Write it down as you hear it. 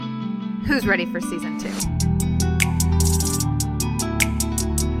Who's ready for season 2?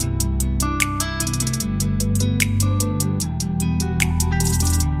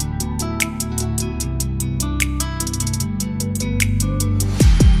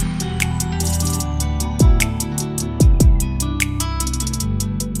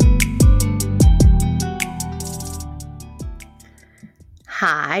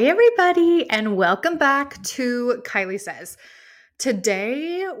 Hi, everybody, and welcome back to Kylie Says.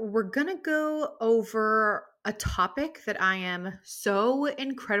 Today, we're going to go over a topic that I am so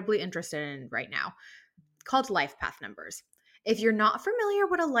incredibly interested in right now, called life path numbers. If you're not familiar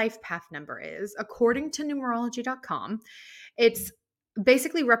what a life path number is, according to numerology.com, it's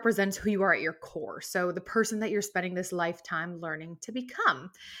basically represents who you are at your core. So the person that you're spending this lifetime learning to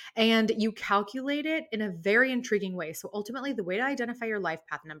become. And you calculate it in a very intriguing way. So ultimately, the way to identify your life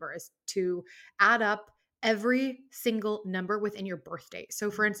path number is to add up every single number within your birth date.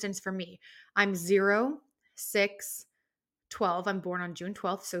 So for instance, for me, I'm 0, 6, 12. I'm born on June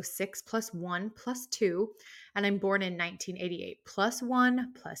 12th. So 6 plus 1 plus 2. And I'm born in 1988. Plus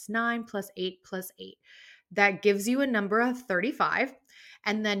 1 plus 9 plus 8 plus 8. That gives you a number of 35.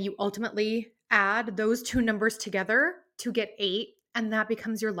 And then you ultimately add those two numbers together to get 8. And that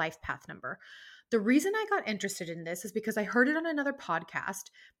becomes your life path number. The reason I got interested in this is because I heard it on another podcast.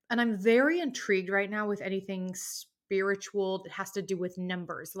 And I'm very intrigued right now with anything spiritual that has to do with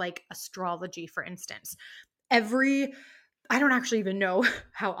numbers, like astrology, for instance. I don't actually even know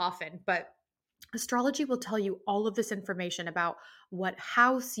how often, but astrology will tell you all of this information about what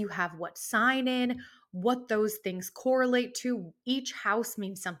house you have, what sign in, what those things correlate to. Each house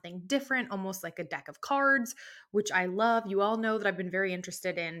means something different, almost like a deck of cards, which I love. You all know that I've been very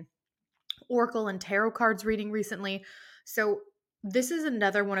interested in oracle and tarot cards reading recently. So this is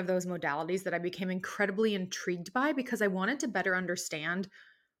another one of those modalities that I became incredibly intrigued by because I wanted to better understand,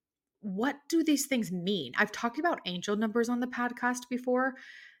 what do these things mean? I've talked about angel numbers on the podcast before,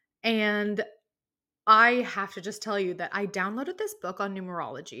 and I have to just tell you that I downloaded this book on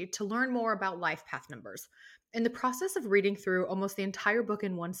numerology to learn more about life path numbers. In the process of reading through almost the entire book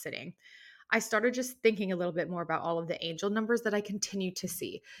in one sitting, I started just thinking a little bit more about all of the angel numbers that I continue to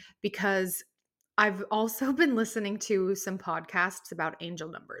see, because I've also been listening to some podcasts about angel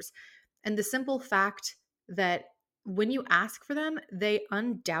numbers and the simple fact that when you ask for them, they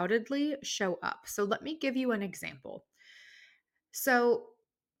undoubtedly show up. So let me give you an example. So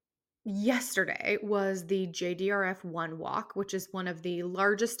yesterday was the JDRF 1 walk, which is one of the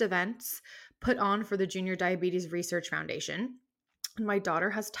largest events put on for the Junior Diabetes Research Foundation. And my daughter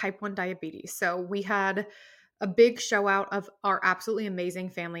has type 1 diabetes. So we had a big show out of our absolutely amazing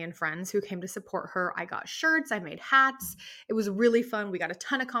family and friends who came to support her. I got shirts, I made hats. It was really fun. We got a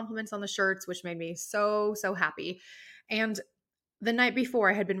ton of compliments on the shirts, which made me so, so happy. And the night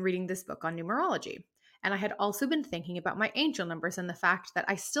before, I had been reading this book on numerology. And I had also been thinking about my angel numbers and the fact that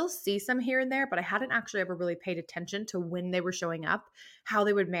I still see some here and there, but I hadn't actually ever really paid attention to when they were showing up, how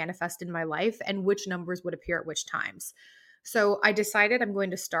they would manifest in my life, and which numbers would appear at which times. So I decided I'm going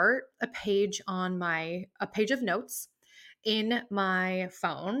to start a page of notes in my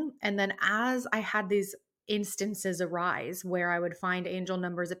phone. And then as I had these instances arise where I would find angel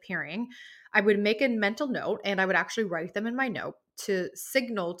numbers appearing, I would make a mental note and I would actually write them in my note to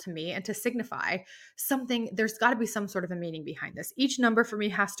signal to me and to signify something. There's got to be some sort of a meaning behind this. Each number for me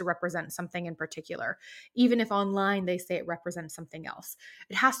has to represent something in particular. Even if online they say it represents something else,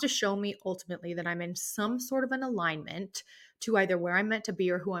 it has to show me ultimately that I'm in some sort of an alignment to either where I'm meant to be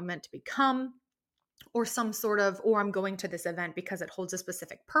or who I'm meant to become, or I'm going to this event because it holds a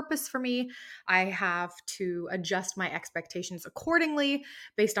specific purpose for me. I have to adjust my expectations accordingly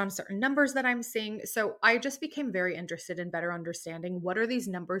based on certain numbers that I'm seeing. So I just became very interested in better understanding, what are these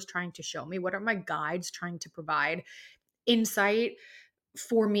numbers trying to show me? What are my guides trying to provide insight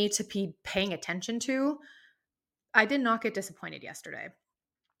for me to be paying attention to? I did not get disappointed yesterday.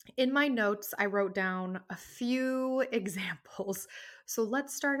 In my notes, I wrote down a few examples. So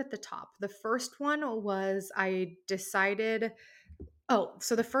let's start at the top. The first one was the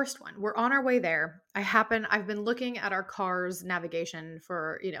first one, we're on our way there. I've been looking at our car's navigation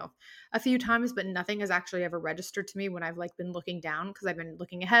for, a few times, but nothing has actually ever registered to me when I've been looking down, because I've been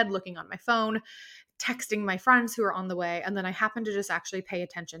looking ahead, looking on my phone, texting my friends who are on the way. And then I happened to just actually pay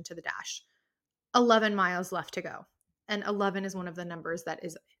attention to the dash. 11 miles left to go. And 11 is one of the numbers that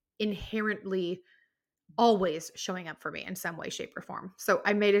is inherently always showing up for me in some way, shape, or form. So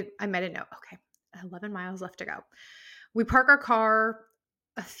I made a note. Okay, 11 miles left to go. We park our car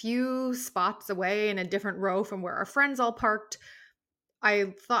a few spots away in a different row from where our friends all parked.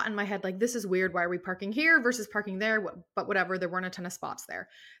 I thought in my head, like, this is weird. Why are we parking here versus parking there? But whatever, there weren't a ton of spots there.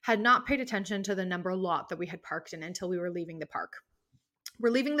 Had not paid attention to the number lot that we had parked in until we were leaving the park.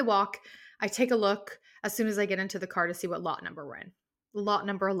 We're leaving the walk. I take a look as soon as I get into the car to see what lot number we're in. Lot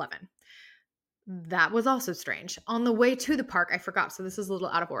number 11. That was also strange. On the way to the park, I forgot, so this is a little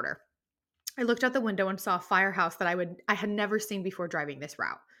out of order. I looked out the window and saw a firehouse that I had never seen before driving this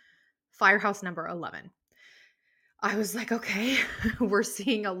route. Firehouse number 11. I was like, okay, we're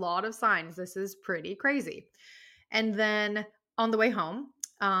seeing a lot of signs. This is pretty crazy. And then on the way home,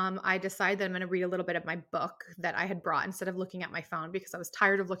 I decided that I'm going to read a little bit of my book that I had brought instead of looking at my phone because I was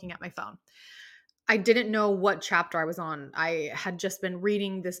tired of looking at my phone. I didn't know what chapter I was on. I had just been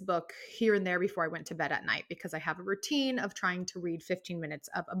reading this book here and there before I went to bed at night because I have a routine of trying to read 15 minutes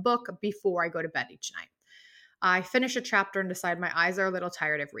of a book before I go to bed each night. I finish a chapter and decide my eyes are a little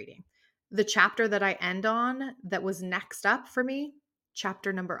tired of reading. The chapter that I end on that was next up for me,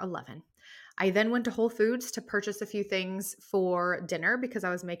 chapter number 11. I then went to Whole Foods to purchase a few things for dinner because I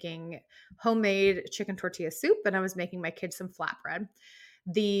was making homemade chicken tortilla soup and I was making my kids some flatbread.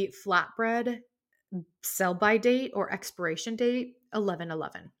 The flatbread sell by date or expiration date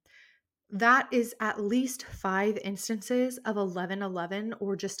 11/11. That is at least 5 instances of 11/11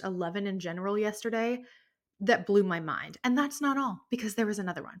 or just 11 in general yesterday that blew my mind. And that's not all because there was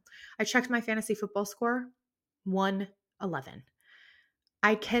another one. I checked my fantasy football score, 111.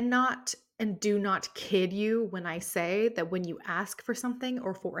 I cannot and do not kid you when I say that when you ask for something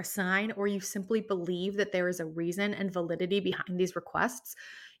or for a sign, or you simply believe that there is a reason and validity behind these requests,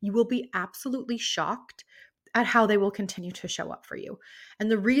 you will be absolutely shocked at how they will continue to show up for you.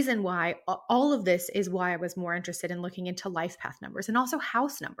 And the reason why all of this is why I was more interested in looking into life path numbers and also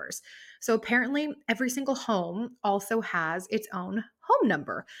house numbers. So apparently, every single home also has its own home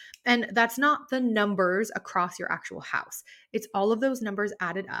number. And that's not the numbers across your actual house. It's all of those numbers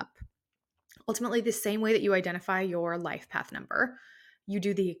added up. Ultimately, the same way that you identify your life path number, you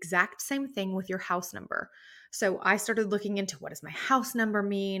do the exact same thing with your house number. So I started looking into what does my house number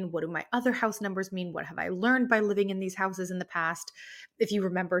mean? What do my other house numbers mean? What have I learned by living in these houses in the past? If you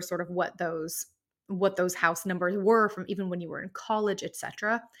remember sort of what those house numbers were from even when you were in college,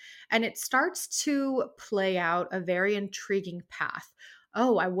 etc. And it starts to play out a very intriguing path.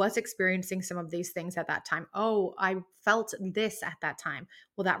 Oh, I was experiencing some of these things at that time. Oh, I felt this at that time.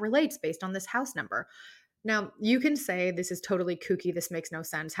 Well, that relates based on this house number. Now, you can say this is totally kooky. This makes no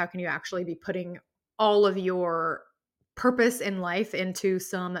sense. How can you actually be putting all of your purpose in life into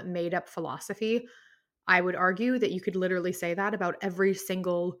some made up philosophy? I would argue that you could literally say that about every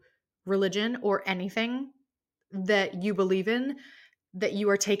single religion or anything that you believe in that you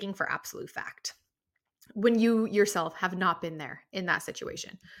are taking for absolute fact when you yourself have not been there in that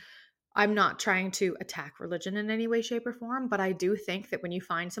situation. I'm not trying to attack religion in any way, shape, or form, but I do think that when you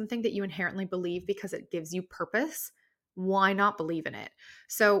find something that you inherently believe because it gives you purpose, why not believe in it?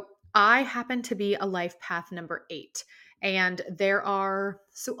 So I happen to be a life path number 8. And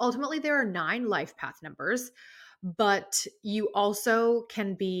so ultimately there are 9 life path numbers, but you also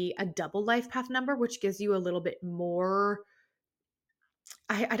can be a double life path number, which gives you a little bit more.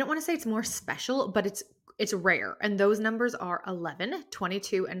 I don't want to say it's more special, but it's rare. And those numbers are 11,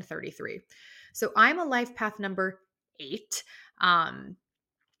 22, and 33. So I'm a life path number 8.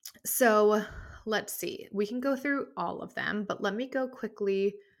 So let's see. We can go through all of them, but let me go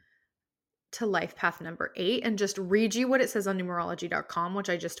quickly to life path number 8 and just read you what it says on numerology.com, which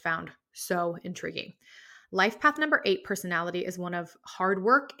I just found so intriguing. Life path number 8 personality is one of hard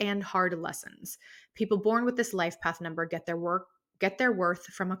work and hard lessons. People born with this life path number get their worth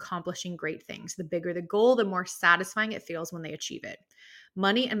from accomplishing great things. The bigger the goal, the more satisfying it feels when they achieve it.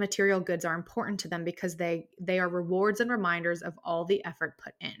 Money and material goods are important to them because they are rewards and reminders of all the effort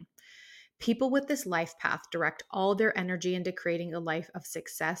put in. People with this life path direct all their energy into creating a life of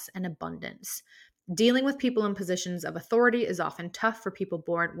success and abundance. Dealing with people in positions of authority is often tough for people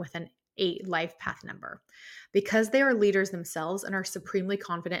born with an 8 life path number. Because they are leaders themselves and are supremely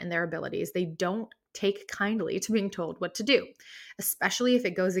confident in their abilities, they don't take kindly to being told what to do, especially if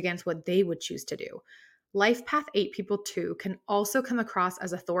it goes against what they would choose to do. Life path 8 people too can also come across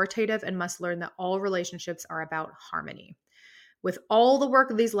as authoritative and must learn that all relationships are about harmony. With all the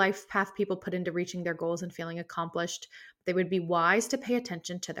work these life path people put into reaching their goals and feeling accomplished, they would be wise to pay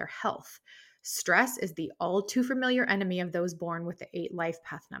attention to their health. Stress is the all too familiar enemy of those born with the 8 life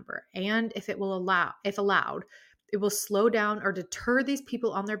path number, and if allowed, it will slow down or deter these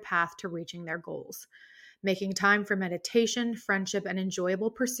people on their path to reaching their goals. Making time for meditation, friendship, and enjoyable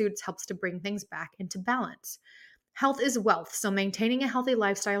pursuits helps to bring things back into balance. Health is wealth, so maintaining a healthy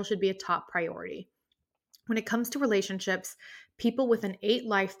lifestyle should be a top priority. When it comes to relationships, People with an 8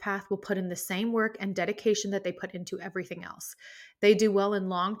 life path will put in the same work and dedication that they put into everything else. They do well in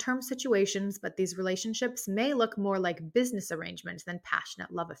long-term situations, but these relationships may look more like business arrangements than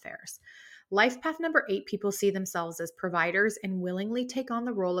passionate love affairs. Life path number 8 people see themselves as providers and willingly take on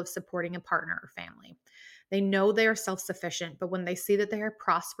the role of supporting a partner or family. They know they are self sufficient, but when they see that they are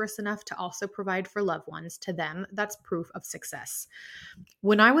prosperous enough to also provide for loved ones, to them, that's proof of success.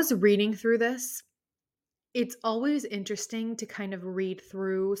 When I was reading through this, it's always interesting to kind of read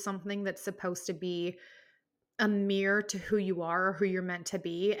through something that's supposed to be a mirror to who you are or who you're meant to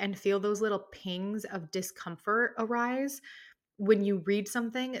be and feel those little pings of discomfort arise when you read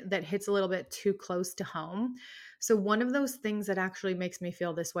something that hits a little bit too close to home. So, one of those things that actually makes me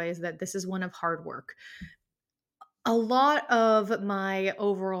feel this way is that this is one of hard work. A lot of my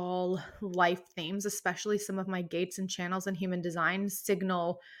overall life themes, especially some of my gates and channels in human design,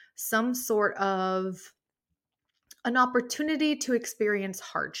 signal some sort of an opportunity to experience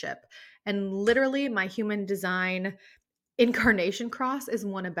hardship. And literally, my human design incarnation cross is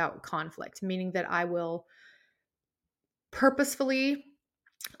one about conflict, meaning that purposefully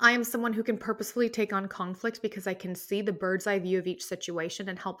I am someone who can purposefully take on conflict because I can see the bird's eye view of each situation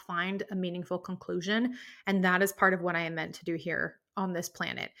and help find a meaningful conclusion. And that is part of what I am meant to do here on this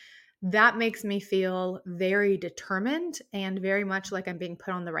planet. That makes me feel very determined and very much like I'm being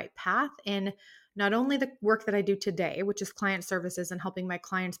put on the right path in not only the work that I do today, which is client services and helping my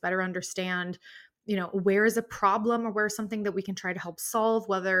clients better understand, where is a problem or where is something that we can try to help solve,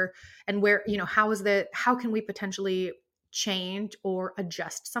 whether and where, how can we potentially change or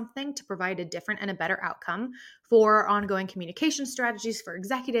adjust something to provide a different and a better outcome for ongoing communication strategies, for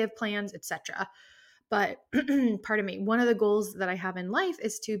executive plans, etc. But pardon me, one of the goals that I have in life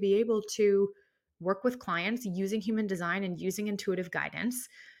is to be able to work with clients using human design and using intuitive guidance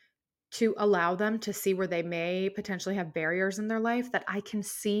to allow them to see where they may potentially have barriers in their life that I can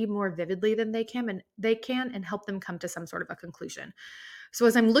see more vividly than they can and help them come to some sort of a conclusion. So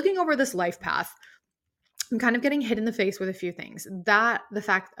as I'm looking over this life path, I'm kind of getting hit in the face with a few things. That the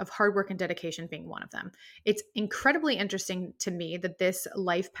fact of hard work and dedication being one of them. It's incredibly interesting to me that this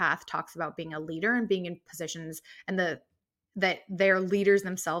life path talks about being a leader and being in positions and that they're leaders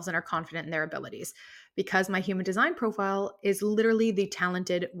themselves and are confident in their abilities. Because my human design profile is literally the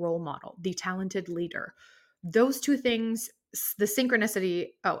talented role model, the talented leader. Those two things, the synchronicity,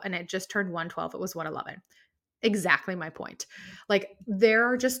 and it just turned 112, it was 111. Exactly my point. Like, there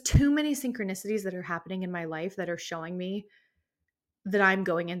are just too many synchronicities that are happening in my life that are showing me that I'm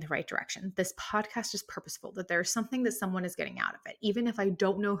going in the right direction. This podcast is purposeful, that there's something that someone is getting out of it. Even if I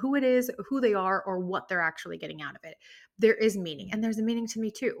don't know who it is, who they are, or what they're actually getting out of it, there is meaning. And there's a meaning to me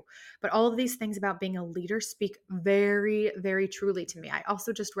too. But all of these things about being a leader speak very, very truly to me. I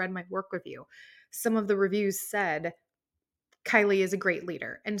also just read my work review. Some of the reviews said, Kylie is a great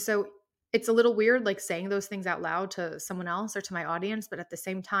leader. And so it's a little weird, like saying those things out loud to someone else or to my audience, but at the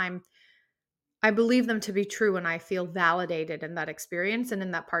same time, I believe them to be true and I feel validated in that experience and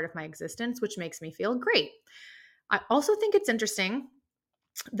in that part of my existence, which makes me feel great. I also think it's interesting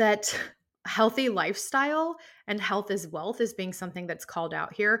that healthy lifestyle and health is wealth is being something that's called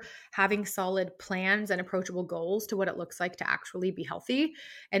out here. Having solid plans and approachable goals to what it looks like to actually be healthy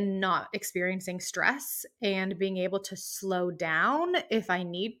and not experiencing stress and being able to slow down if I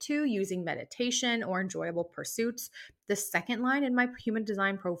need to using meditation or enjoyable pursuits. The second line in my human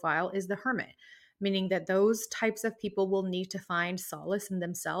design profile is the hermit, meaning that those types of people will need to find solace in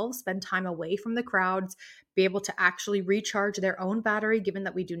themselves, spend time away from the crowds, be able to actually recharge their own battery, given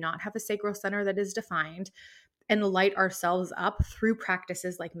that we do not have a sacral center that is defined, and light ourselves up through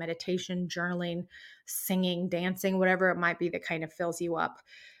practices like meditation, journaling, singing, dancing, whatever it might be that kind of fills you up.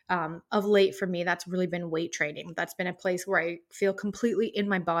 Of late for me, that's really been weight training. That's been a place where I feel completely in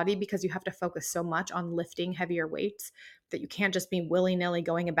my body because you have to focus so much on lifting heavier weights that you can't just be willy-nilly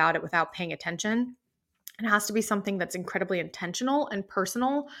going about it without paying attention. It has to be something that's incredibly intentional and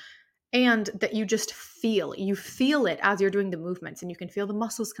personal and that you just feel. You feel it as you're doing the movements and you can feel the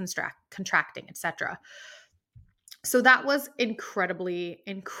muscles contracting, etc. So that was incredibly,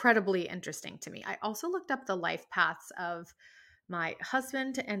 incredibly interesting to me. I also looked up the life paths of my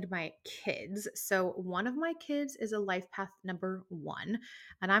husband and my kids. So one of my kids is a life path number 1.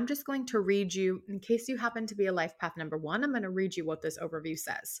 And I'm just going to read you, in case you happen to be a life path number 1, I'm going to read you what this overview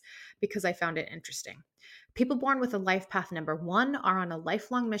says because I found it interesting. People born with a life path number 1 are on a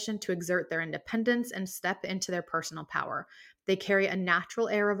lifelong mission to exert their independence and step into their personal power. They carry a natural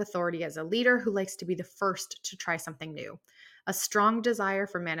air of authority as a leader who likes to be the first to try something new. A strong desire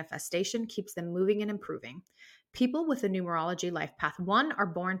for manifestation keeps them moving and improving. People with a numerology life path 1 are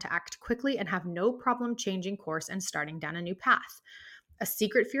born to act quickly and have no problem changing course and starting down a new path. A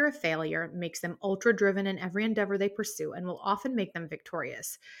secret fear of failure makes them ultra driven in every endeavor they pursue and will often make them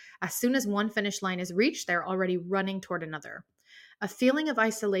victorious. As soon as one finish line is reached, they're already running toward another. A feeling of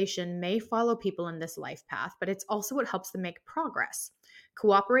isolation may follow people in this life path, but it's also what helps them make progress.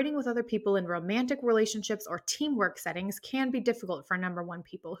 Cooperating with other people in romantic relationships or teamwork settings can be difficult for number 1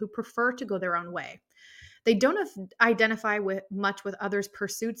 people who prefer to go their own way. They don't identify with much with others'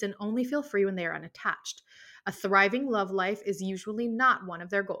 pursuits and only feel free when they are unattached. A thriving love life is usually not one of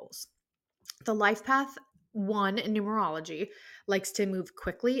their goals. The life path 1 in numerology likes to move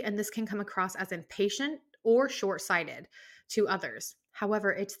quickly, and this can come across as impatient or short sighted to others.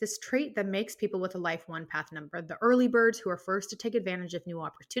 However, it's this trait that makes people with a life 1 path number the early birds who are first to take advantage of new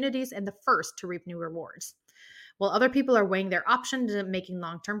opportunities and the first to reap new rewards. While other people are weighing their options and making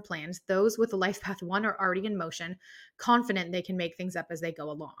long term plans, those with a life path 1 are already in motion, confident they can make things up as they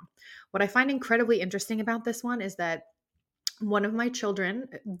go along. What I find incredibly interesting about this one is that one of my children,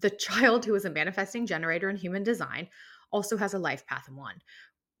 the child who is a manifesting generator in human design, also has a life path 1.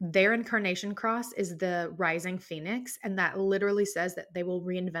 Their incarnation cross is the rising phoenix, and that literally says that they will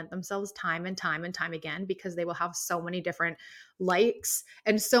reinvent themselves time and time and time again because they will have so many different likes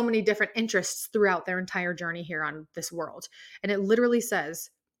and so many different interests throughout their entire journey here on this world. And it literally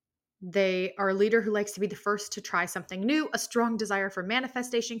says they are a leader who likes to be the first to try something new. A strong desire for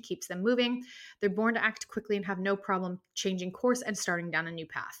manifestation keeps them moving. They're born to act quickly and have no problem changing course and starting down a new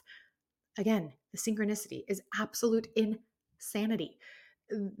path. Again, the synchronicity is absolute insanity.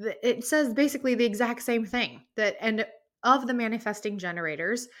 It says basically the exact same thing, that and of the manifesting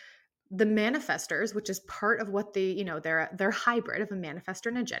generators, the manifestors, which is part of what they're hybrid of a manifestor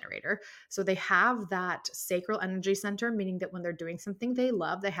and a generator. So they have that sacral energy center, meaning that when they're doing something they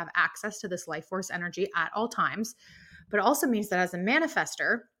love, they have access to this life force energy at all times. But it also means that as a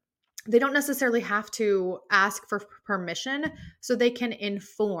manifestor, they don't necessarily have to ask for permission, so they can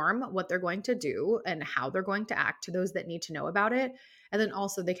inform what they're going to do and how they're going to act to those that need to know about it. And then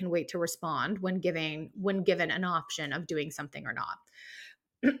also they can wait to respond when given an option of doing something or not.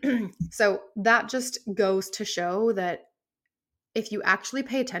 So that just goes to show that if you actually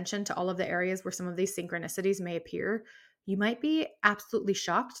pay attention to all of the areas where some of these synchronicities may appear, you might be absolutely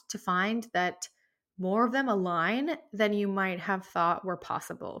shocked to find that more of them align than you might have thought were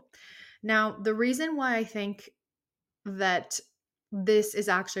possible. Now, the reason why I think that this is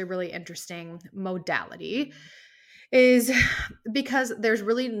actually a really interesting modality is because there's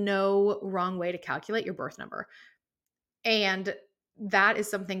really no wrong way to calculate your birth number. And that is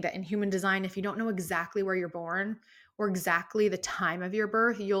something that in human design, if you don't know exactly where you're born or exactly the time of your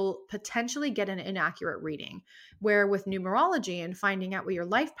birth, you'll potentially get an inaccurate reading. Where with numerology and finding out what your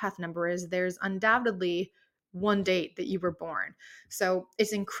life path number is, there's undoubtedly one date that you were born. So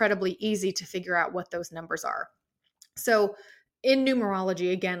it's incredibly easy to figure out what those numbers are. So in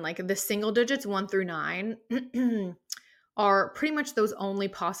numerology, again, like the single digits 1 through 9 are pretty much those only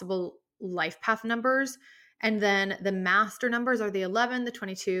possible life path numbers. And then the master numbers are the 11, the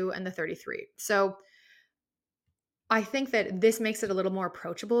 22, and the 33. So I think that this makes it a little more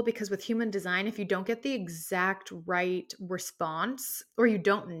approachable because with human design, if you don't get the exact right response, or you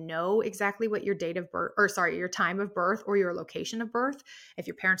don't know exactly what your date of birth, or sorry, your time of birth or your location of birth, if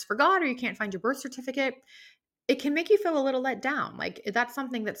your parents forgot or you can't find your birth certificate, it can make you feel a little let down. Like that's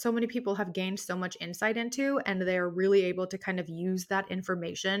something that so many people have gained so much insight into, and they're really able to kind of use that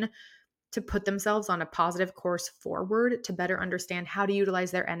information to put themselves on a positive course forward to better understand how to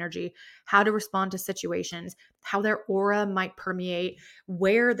utilize their energy, how to respond to situations, how their aura might permeate,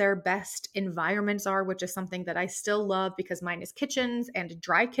 where their best environments are, which is something that I still love because mine is kitchens and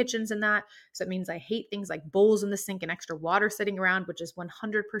dry kitchens in that. So it means I hate things like bowls in the sink and extra water sitting around, which is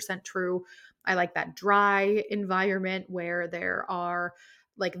 100% true. I like that dry environment where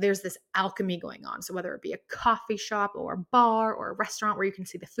there's this alchemy going on. So whether it be a coffee shop or a bar or a restaurant where you can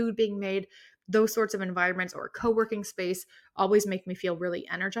see the food being made, those sorts of environments or a co-working space always make me feel really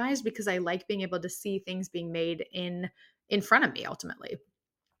energized because I like being able to see things being made in front of me ultimately.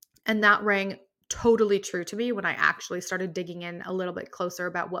 And that rang totally true to me when I actually started digging in a little bit closer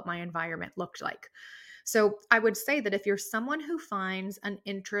about what my environment looked like. So I would say that if you're someone who finds an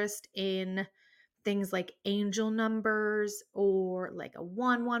interest in things like angel numbers or like a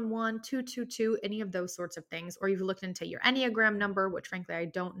 111, 222, any of those sorts of things, or you've looked into your Enneagram number, which frankly, I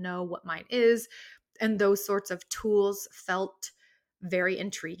don't know what mine is, and those sorts of tools felt very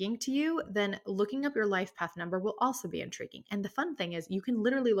intriguing to you, then looking up your life path number will also be intriguing. And the fun thing is you can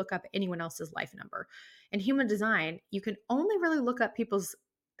literally look up anyone else's life number. In human design, you can only really look up people's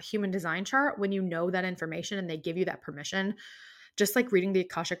human design chart, when you know that information and they give you that permission, just like reading the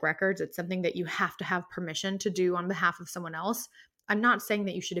Akashic records, it's something that you have to have permission to do on behalf of someone else. I'm not saying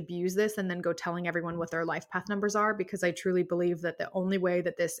that you should abuse this and then go telling everyone what their life path numbers are, because I truly believe that the only way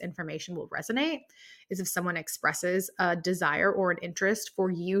that this information will resonate is if someone expresses a desire or an interest for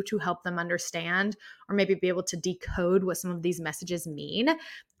you to help them understand, or maybe be able to decode what some of these messages mean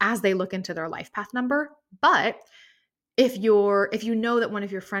as they look into their life path number. But if you know that one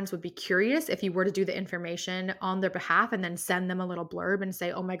of your friends would be curious, if you were to do the information on their behalf and then send them a little blurb and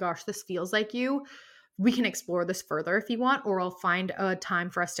say, "Oh my gosh, this feels like you. We can explore this further if you want, or I'll find a time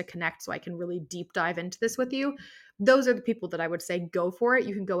for us to connect so I can really deep dive into this with you." Those are the people that I would say go for it.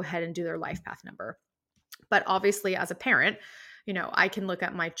 You can go ahead and do their life path number. But obviously, as a parent, I can look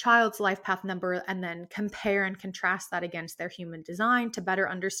at my child's life path number and then compare and contrast that against their human design to better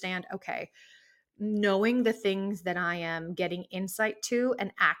understand, okay, knowing the things that I am getting insight to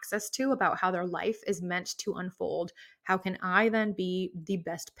and access to about how their life is meant to unfold, how can I then be the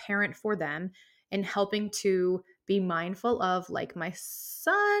best parent for them in helping to be mindful of, like, my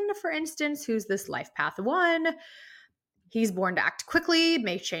son, for instance, who's this life path one. He's born to act quickly,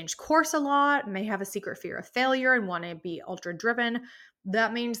 may change course a lot, may have a secret fear of failure and want to be ultra driven.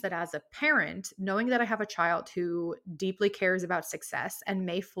 That means that as a parent, knowing that I have a child who deeply cares about success and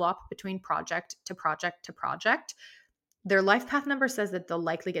may flop between project to project to project, their life path number says that they'll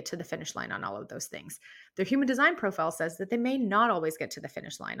likely get to the finish line on all of those things. Their human design profile says that they may not always get to the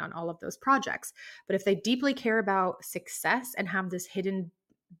finish line on all of those projects. But if they deeply care about success and have this hidden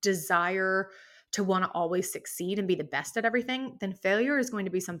desire to want to always succeed and be the best at everything, then failure is going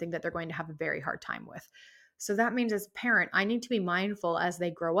to be something that they're going to have a very hard time with. So that means, as a parent, I need to be mindful as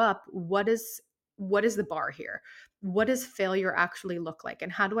they grow up, what is the bar here? What does failure actually look like?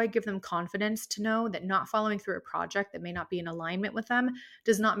 And how do I give them confidence to know that not following through a project that may not be in alignment with them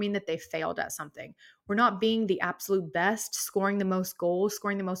does not mean that they failed at something? We're not being the absolute best, scoring the most goals,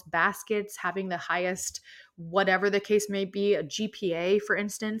 scoring the most baskets, having the highest, whatever the case may be, a GPA, for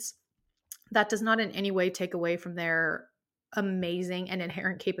instance. That does not in any way take away from their amazing and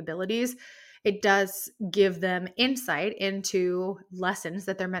inherent capabilities. It does give them insight into lessons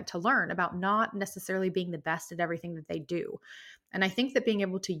that they're meant to learn about not necessarily being the best at everything that they do. And I think that being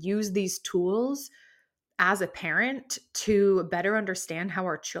able to use these tools as a parent to better understand how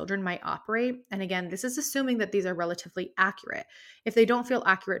our children might operate. And again, this is assuming that these are relatively accurate. If they don't feel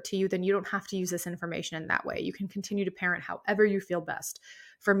accurate to you, then you don't have to use this information in that way. You can continue to parent however you feel best.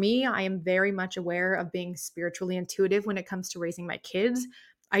 For me, I am very much aware of being spiritually intuitive when it comes to raising my kids.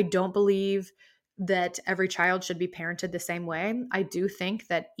 I don't believe that every child should be parented the same way. I do think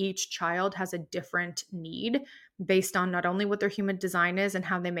that each child has a different need based on not only what their human design is and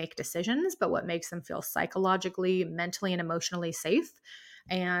how they make decisions, but what makes them feel psychologically, mentally, and emotionally safe.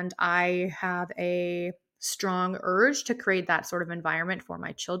 And I have a strong urge to create that sort of environment for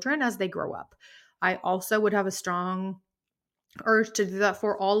my children as they grow up. I also would have a strong urge to do that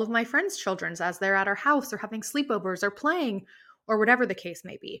for all of my friends' children as they're at our house or having sleepovers or playing or whatever the case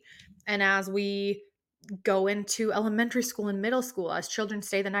may be. And as we go into elementary school and middle school, as children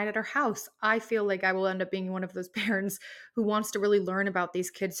stay the night at our house, I feel like I will end up being one of those parents who wants to really learn about these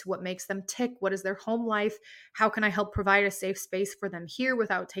kids, what makes them tick, what is their home life, how can I help provide a safe space for them here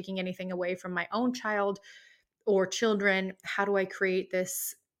without taking anything away from my own child or children. How do I create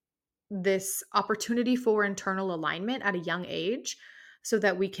this opportunity for internal alignment at a young age so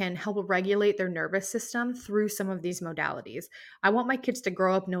that we can help regulate their nervous system through some of these modalities. I want my kids to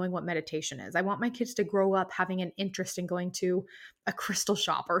grow up knowing what meditation is. I want my kids to grow up having an interest in going to a crystal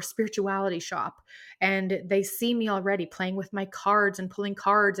shop or a spirituality shop. And they see me already playing with my cards and pulling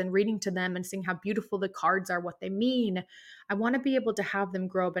cards and reading to them and seeing how beautiful the cards are, what they mean. I want to be able to have them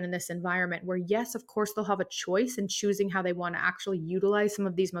grow up in this environment where, yes, of course, they'll have a choice in choosing how they want to actually utilize some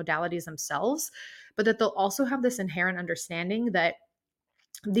of these modalities themselves, but that they'll also have this inherent understanding that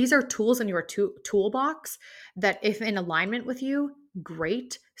these are tools in your toolbox that, if in alignment with you,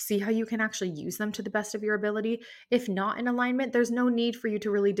 great. See how you can actually use them to the best of your ability. If not in alignment, there's no need for you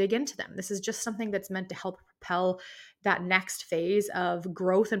to really dig into them. This is just something that's meant to help propel that next phase of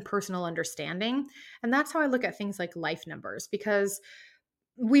growth and personal understanding. And that's how I look at things like life numbers, because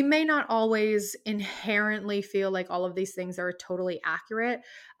we may not always inherently feel like all of these things are totally accurate.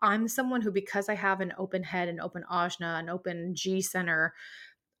 I'm someone who, because I have an open head, an open ajna, an open G center,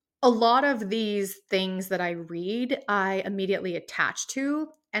 a lot of these things that I read, I immediately attach to.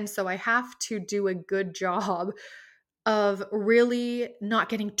 And so I have to do a good job of really not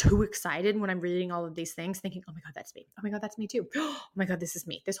getting too excited when I'm reading all of these things, thinking, oh my God, that's me. Oh my God, that's me too. Oh my God, this is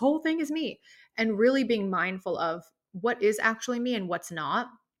me. This whole thing is me. And really being mindful of what is actually me and what's not.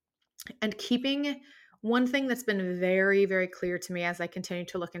 And keeping one thing that's been very, very clear to me as I continue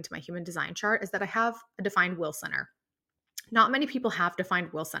to look into my human design chart is that I have a defined will center. Not many people have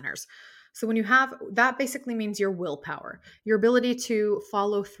defined will centers. So when you have that, basically means your willpower, your ability to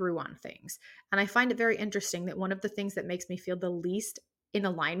follow through on things. And I find it very interesting that one of the things that makes me feel the least in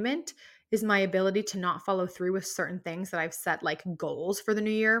alignment is my ability to not follow through with certain things that I've set like goals for the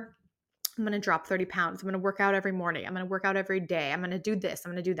new year. I'm going to drop 30 pounds. I'm going to work out every morning. I'm going to work out every day. I'm going to do this.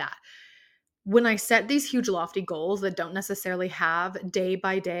 I'm going to do that. When I set these huge lofty goals that don't necessarily have day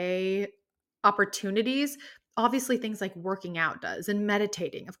by day opportunities, obviously things like working out does and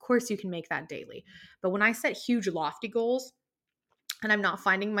meditating, of course you can make that daily. But when I set huge lofty goals and I'm not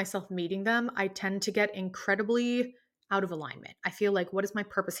finding myself meeting them, I tend to get incredibly out of alignment. I feel like, what is my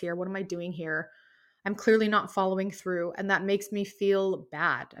purpose here? What am I doing here? I'm clearly not following through. And that makes me feel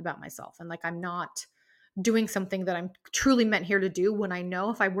bad about myself and like I'm not doing something that I'm truly meant here to do, when I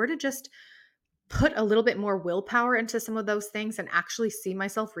know if I were to just put a little bit more willpower into some of those things and actually see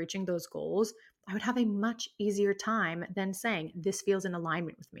myself reaching those goals, I would have a much easier time than saying this feels in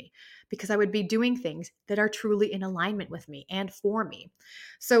alignment with me, because I would be doing things that are truly in alignment with me and for me.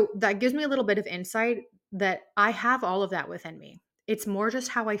 So that gives me a little bit of insight that I have all of that within me. It's more just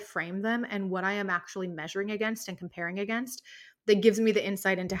how I frame them and what I am actually measuring against and comparing against that gives me the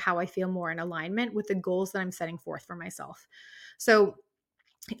insight into how I feel more in alignment with the goals that I'm setting forth for myself. So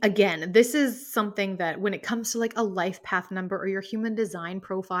again, this is something that when it comes to like a life path number or your human design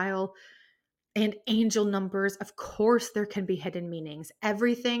profile and angel numbers, of course there can be hidden meanings.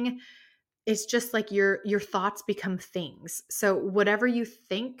 Everything, it's just like your thoughts become things. So whatever you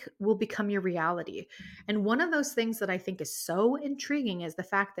think will become your reality. And one of those things that I think is so intriguing is the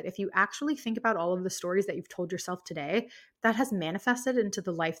fact that if you actually think about all of the stories that you've told yourself today, that has manifested into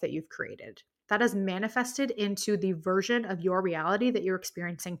the life that you've created. That has manifested into the version of your reality that you're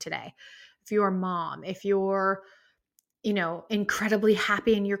experiencing today. If you're a mom, if you're incredibly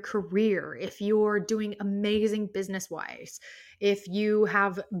happy in your career, if you're doing amazing business wise, if you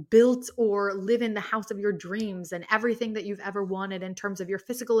have built or live in the house of your dreams and everything that you've ever wanted in terms of your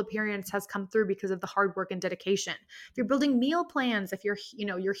physical appearance has come through because of the hard work and dedication. If you're building meal plans, if you're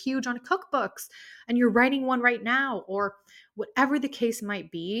huge on cookbooks and you're writing one right now, or whatever the case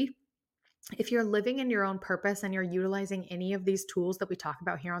might be, if you're living in your own purpose and you're utilizing any of these tools that we talk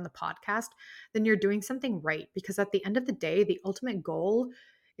about here on the podcast, then you're doing something right. Because at the end of the day, the ultimate goal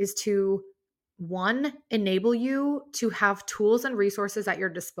is to, one, enable you to have tools and resources at your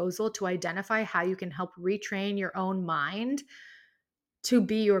disposal to identify how you can help retrain your own mind to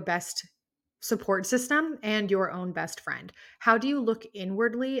be your best support system and your own best friend. How do you look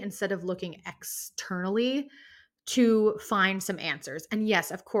inwardly instead of looking externally to find some answers? And yes,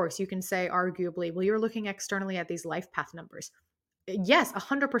 of course, you can say arguably, well, you're looking externally at these life path numbers. Yes,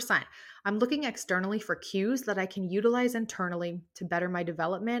 100%. I'm looking externally for cues that I can utilize internally to better my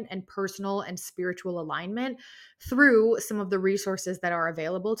development and personal and spiritual alignment through some of the resources that are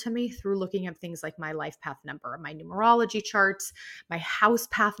available to me through looking at things like my life path number, my numerology charts, my house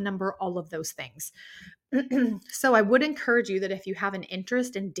path number, all of those things. So I would encourage you that if you have an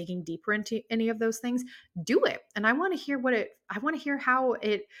interest in digging deeper into any of those things, do it. And I want to hear I want to hear how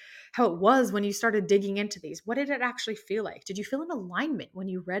it was when you started digging into these. What did it actually feel like? Did you feel in alignment when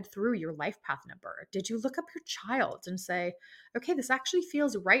you read through your life path number? Did you look up your child and say, okay, this actually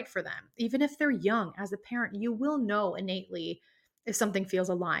feels right for them? Even if they're young, as a parent, you will know innately if something feels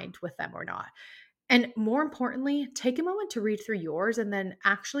aligned with them or not. And more importantly, take a moment to read through yours and then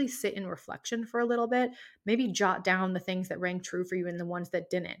actually sit in reflection for a little bit. Maybe jot down the things that rang true for you and the ones that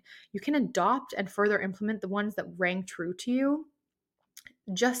didn't. You can adopt and further implement the ones that rang true to you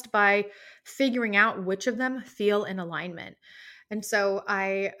just by figuring out which of them feel in alignment. And so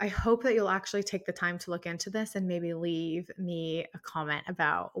I hope that you'll actually take the time to look into this and maybe leave me a comment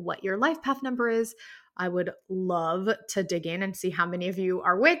about what your life path number is. I would love to dig in and see how many of you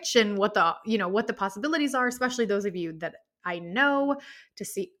are which and what the possibilities are, especially those of you that I know, to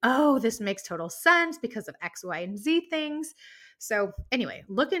see, oh, this makes total sense because of X, Y, and Z things. So anyway,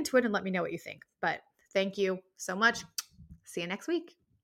 look into it and let me know what you think. But thank you so much. See you next week.